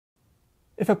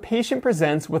If a patient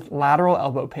presents with lateral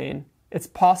elbow pain, it's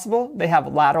possible they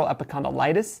have lateral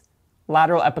epicondylitis,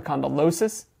 lateral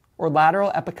epicondylosis, or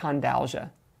lateral epicondalgia.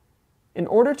 In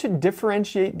order to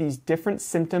differentiate these different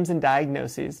symptoms and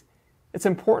diagnoses, it's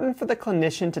important for the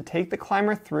clinician to take the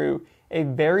climber through a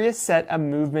various set of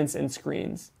movements and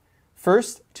screens.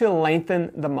 First, to lengthen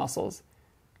the muscles,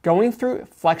 going through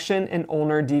flexion and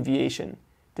ulnar deviation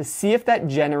to see if that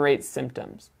generates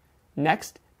symptoms.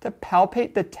 Next, to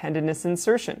palpate the tendinous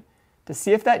insertion to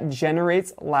see if that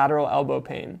generates lateral elbow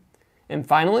pain. And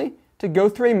finally, to go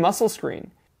through a muscle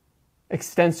screen,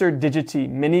 extensor digiti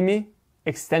minimi,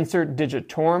 extensor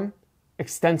digitorum,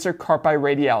 extensor carpi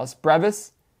radialis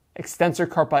brevis, extensor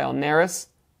carpi ulnaris,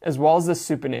 as well as the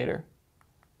supinator.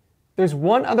 There's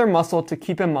one other muscle to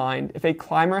keep in mind if a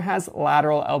climber has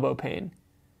lateral elbow pain,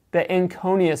 the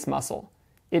anconeus muscle.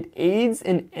 It aids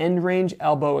in end-range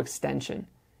elbow extension.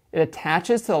 It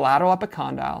attaches to the lateral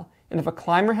epicondyle, and if a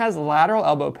climber has lateral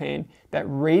elbow pain that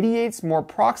radiates more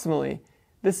proximally,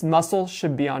 this muscle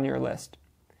should be on your list.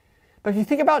 But if you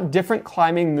think about different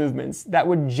climbing movements that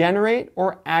would generate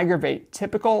or aggravate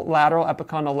typical lateral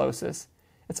epicondylosis,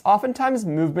 it's oftentimes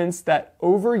movements that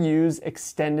overuse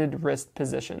extended wrist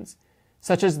positions,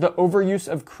 such as the overuse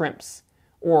of crimps,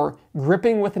 or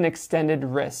gripping with an extended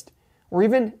wrist, or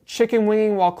even chicken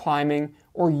winging while climbing,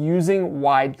 or using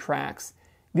wide cracks.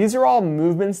 These are all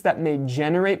movements that may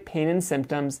generate pain and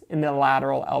symptoms in the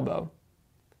lateral elbow.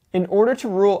 In order to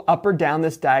rule up or down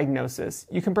this diagnosis,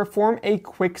 you can perform a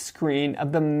quick screen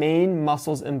of the main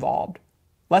muscles involved.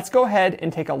 Let's go ahead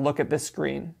and take a look at this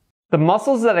screen. The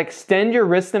muscles that extend your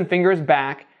wrists and fingers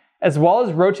back, as well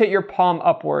as rotate your palm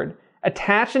upward,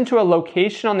 attach into a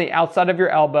location on the outside of your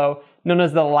elbow known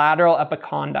as the lateral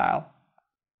epicondyle.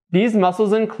 These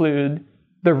muscles include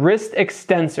the wrist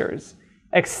extensors,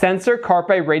 extensor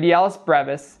carpi radialis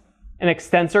brevis, and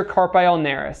extensor carpi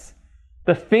ulnaris,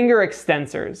 the finger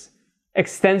extensors,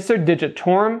 extensor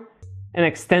digitorum, and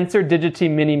extensor digiti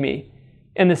minimi,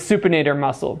 and the supinator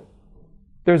muscle.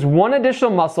 There's one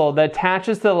additional muscle that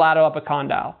attaches to the lateral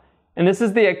epicondyle, and this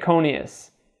is the aconeus.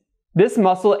 This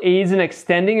muscle aids in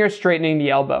extending or straightening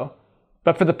the elbow.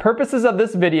 But for the purposes of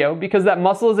this video, because that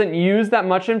muscle isn't used that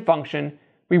much in function,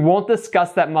 we won't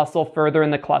discuss that muscle further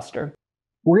in the cluster.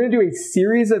 We're going to do a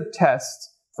series of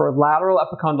tests for lateral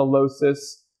epicondylosis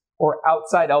or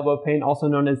outside elbow pain, also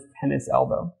known as tennis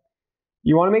elbow.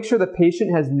 You want to make sure the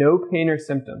patient has no pain or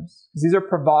symptoms, because these are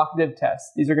provocative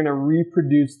tests. These are going to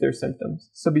reproduce their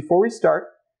symptoms. So before we start,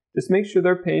 just make sure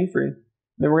they're pain-free.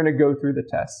 Then we're going to go through the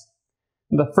tests.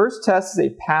 The first test is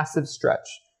a passive stretch.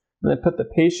 I'm going to put the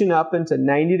patient up into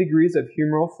 90 degrees of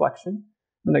humeral flexion.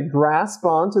 I'm going to grasp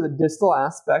onto the distal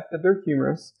aspect of their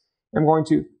humerus. I'm going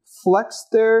to flex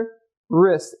their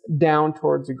wrist down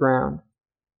towards the ground.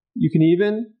 You can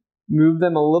even move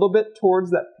them a little bit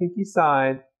towards that pinky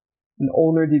side, an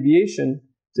ulnar deviation,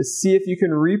 to see if you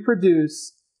can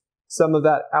reproduce some of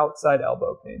that outside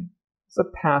elbow pain. It's a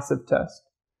passive test.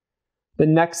 The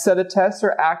next set of tests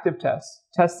are active tests,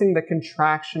 testing the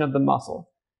contraction of the muscle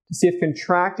to see if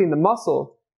contracting the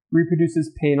muscle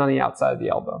reproduces pain on the outside of the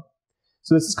elbow.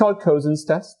 So this is called Cozens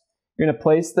Test. You're going to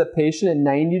place the patient at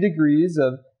 90 degrees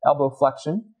of elbow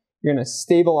flexion. You're going to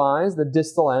stabilize the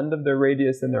distal end of their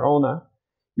radius and their ulna.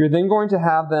 You're then going to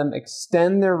have them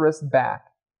extend their wrist back.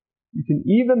 You can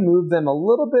even move them a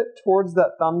little bit towards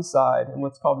that thumb side in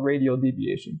what's called radial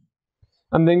deviation.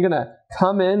 I'm then going to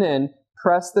come in and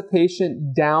press the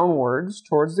patient downwards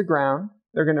towards the ground.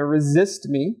 They're going to resist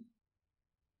me.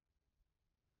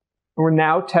 We're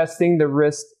now testing the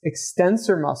wrist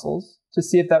extensor muscles to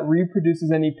see if that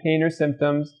reproduces any pain or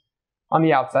symptoms on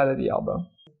the outside of the elbow.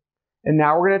 And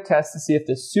now we're going to test to see if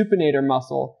the supinator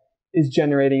muscle is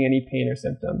generating any pain or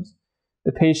symptoms.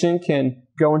 The patient can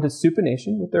go into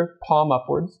supination with their palm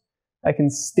upwards. I can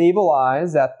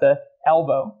stabilize at the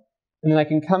elbow, and then I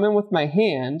can come in with my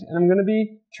hand, and I'm going to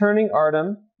be turning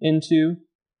Artem into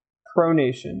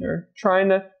pronation, or trying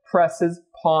to press his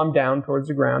palm down towards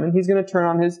the ground, and he's going to turn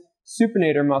on his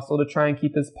supinator muscle to try and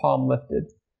keep his palm lifted.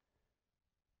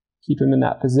 Keep him in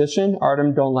that position.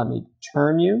 Artem, don't let me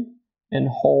turn you, and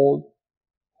hold,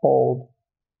 hold,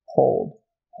 hold,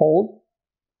 hold.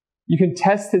 You can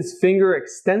test his finger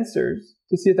extensors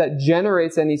to see if that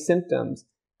generates any symptoms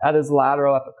at his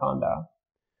lateral epicondyle.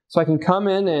 So I can come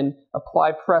in and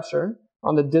apply pressure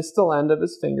on the distal end of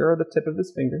his finger or the tip of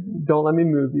his finger. Don't let me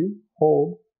move you.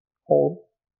 Hold, hold,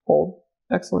 hold.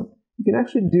 Excellent. You can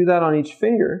actually do that on each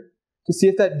finger to see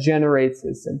if that generates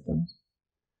his symptoms.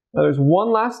 Now there's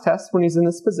one last test when he's in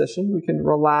this position. We can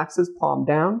relax his palm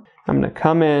down. I'm going to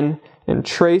come in and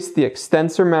trace the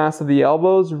extensor mass of the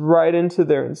elbows right into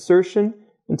their insertion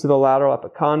into the lateral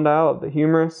epicondyle of the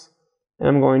humerus, and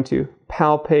I'm going to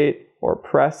palpate or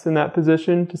press in that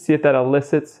position to see if that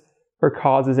elicits or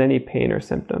causes any pain or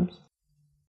symptoms.